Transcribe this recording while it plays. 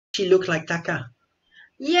She looked like TAKA.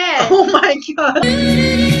 Yes. Oh my god.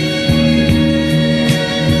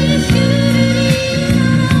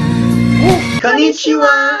 Konnichiwa,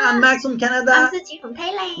 I'm Max from Canada. I'm Sujy from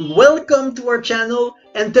Thailand. Welcome to our channel,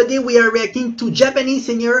 and today we are reacting to Japanese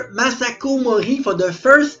singer Masako Mori for the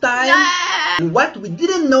first time. Yeah. And what we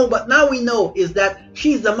didn't know but now we know is that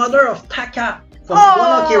she's the mother of TAKA from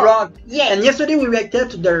One Ok Rock. Yes. And yesterday we reacted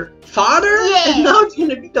to their father, and now it's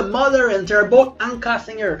gonna be the mother, and they're both Enka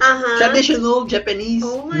singer. Traditional Japanese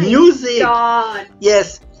music. God.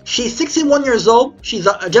 Yes. She's 61 years old. She's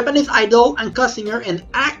a Japanese idol, Enka singer, and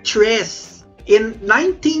actress. In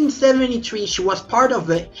 1973, she was part of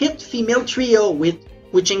a hit female trio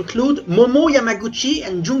which include Momo Yamaguchi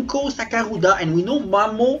and Junko Sakaruda. And we know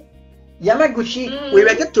Momo Yamaguchi. We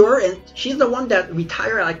reacted to her, and she's the one that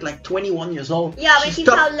retired at like 21 years old. Yeah, when she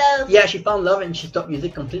found love. Yeah, she found love and she stopped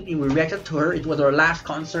music completely. We reacted to her. It was her last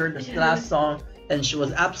concert, the last song, and she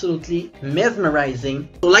was absolutely mesmerizing.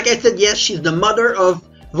 So like I said, yes, she's the mother of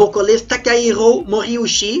vocalist Takahiro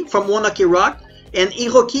Moriushi from One Ok Rock and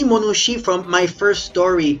Hiroki Monoshi from My First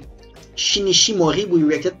Story. Shinichi Mori, we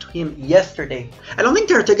reacted to him yesterday. I don't think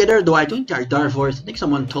they're together though. I don't think they're divorced. I think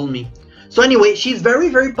someone told me. So anyway, she's very,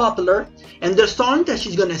 very popular. And the song that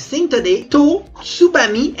she's gonna sing today,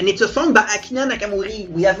 Ettoh-Tsubame, and it's a song by Akina Nakamori.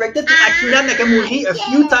 We have reacted to Akina Nakamori a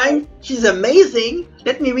few times. She's amazing.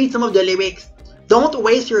 Let me read some of the lyrics. Don't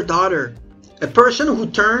waste your daughter. A person who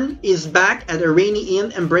turned his back at a rainy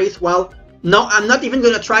inn embrace while... No, I'm not even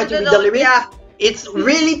gonna try to read the lyrics. Yeah. It's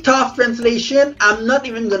really tough translation. I'm not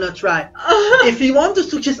even gonna try. If you want to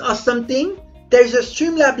suggest us something, there's a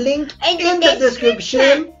Streamlab link in the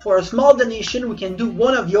description. For a small donation, we can do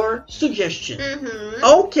one of your suggestions.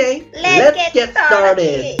 Okay, let's get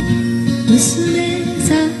started.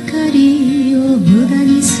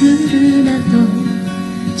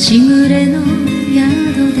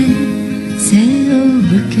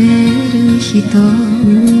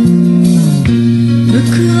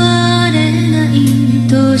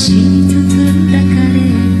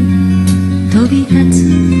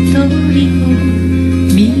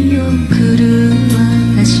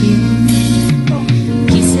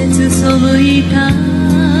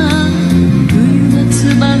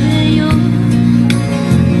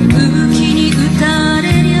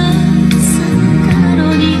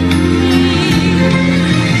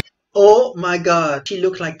 Oh my god, she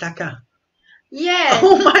looked like TAKA. Yes.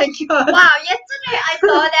 Oh my god. Wow, yesterday I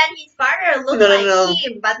thought that his father looked like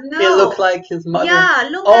him, but no. It looked like his mother. Yeah,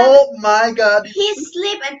 look oh my god. His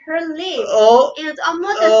lip and her lip. Oh. It's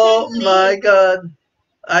almost the same lip. Oh my god.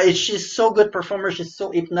 She's so good performer. She's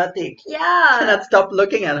so hypnotic. Yeah. I cannot stop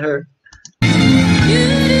looking at her.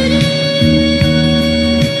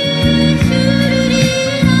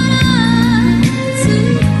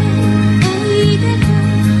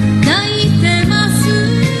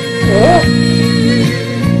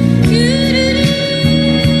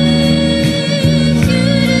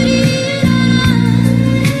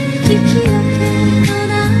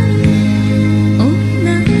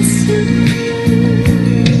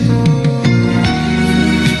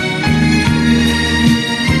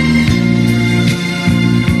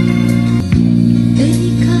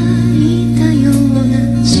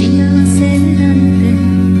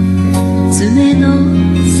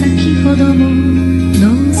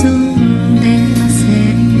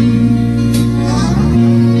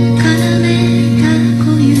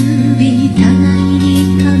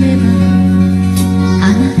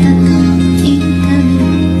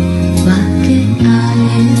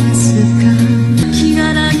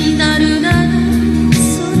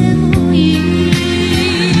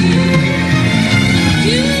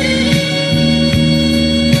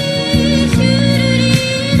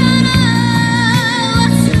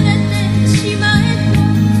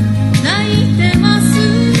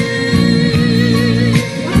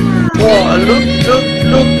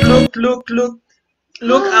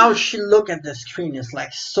 Look how she look at the screen. It's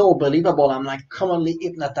like so believable. I'm like commonly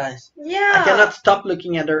hypnotized. Yeah. I cannot stop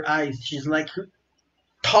looking at her eyes. She's like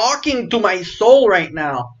talking to my soul right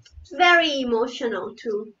now. It's very emotional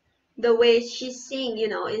too. The way she sings, you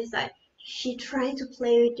know, it's like she trying to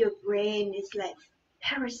play with your brain. It's like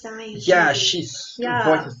parasite. Yeah, her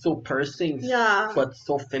voice is so piercing. Yeah. But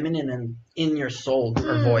so feminine and in your soul,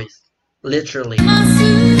 her voice. Literally.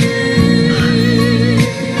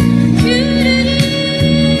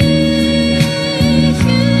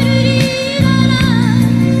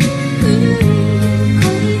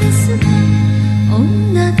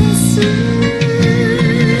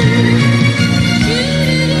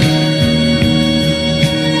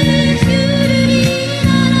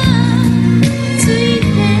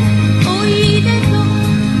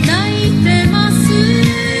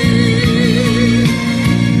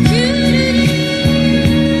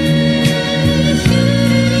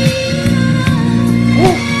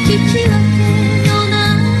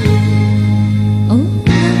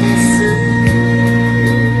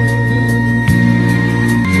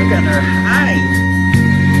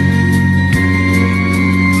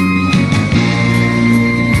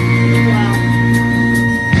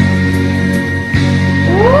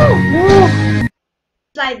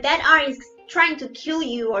 like that eye is trying to kill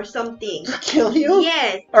you or something. To kill you?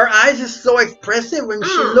 Yes. Her eyes is so expressive when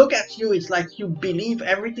she Uh. look at you. It's like you believe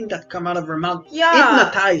everything that come out of her mouth. Yeah.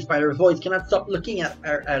 Hypnotized by her voice. Cannot stop looking at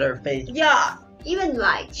her face. Yeah. Even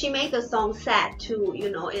like she make a song sad too, you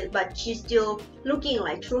know, but she's still looking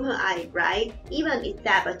like through her eye, right? Even it's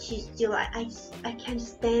that, but she's still like, I can't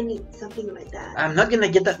stand it, something like that. I'm not gonna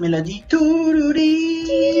get that melody.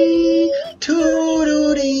 Toodoo-dee,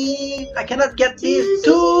 toodoo-dee. I cannot get this.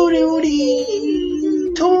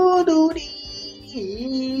 Toodoo-dee, toodoo-dee.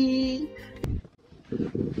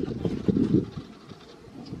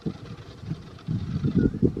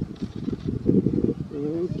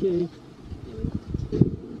 Okay.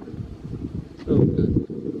 Oh god.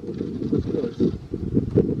 Of course.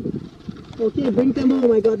 Okay, bring them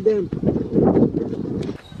home, I got them.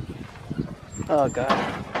 Oh god.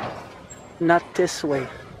 Not this way.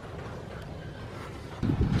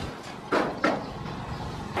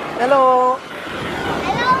 Hello!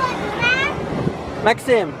 Hello, ma'am.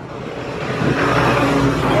 Maxim!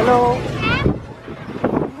 Hello!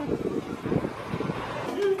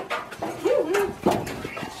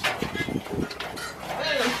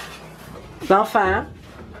 Enfants?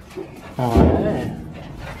 Ouais.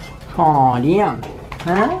 Oh, Liam.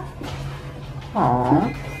 Hein?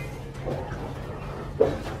 Oh.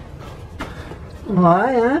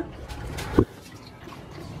 Ouais, hein?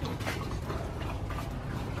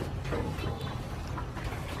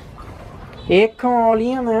 Et con,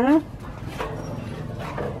 Liam, hein?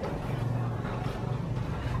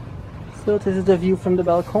 So this is the view from the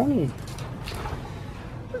balcony.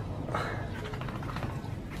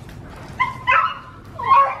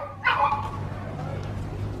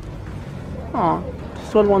 Oh,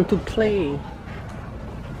 this one want to play.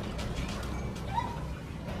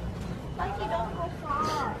 But you don't go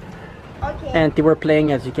far. Okay. And they were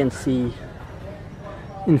playing, as you can see,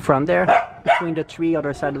 in front there, between the tree,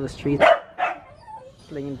 other side of the street,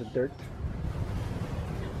 playing in the dirt.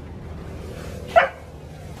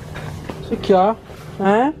 C'est qu'il y a?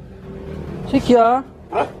 Hein? C'est qu'il y a?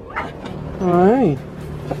 Ouais.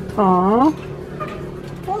 Ah.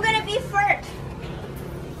 Who's gonna be first?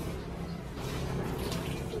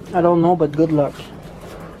 I don't know, but good luck.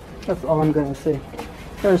 That's all I'm gonna say.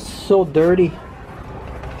 They're so dirty.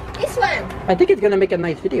 This one. I think it's gonna make a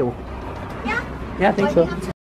nice video. Yeah. Yeah, I think But you so. have to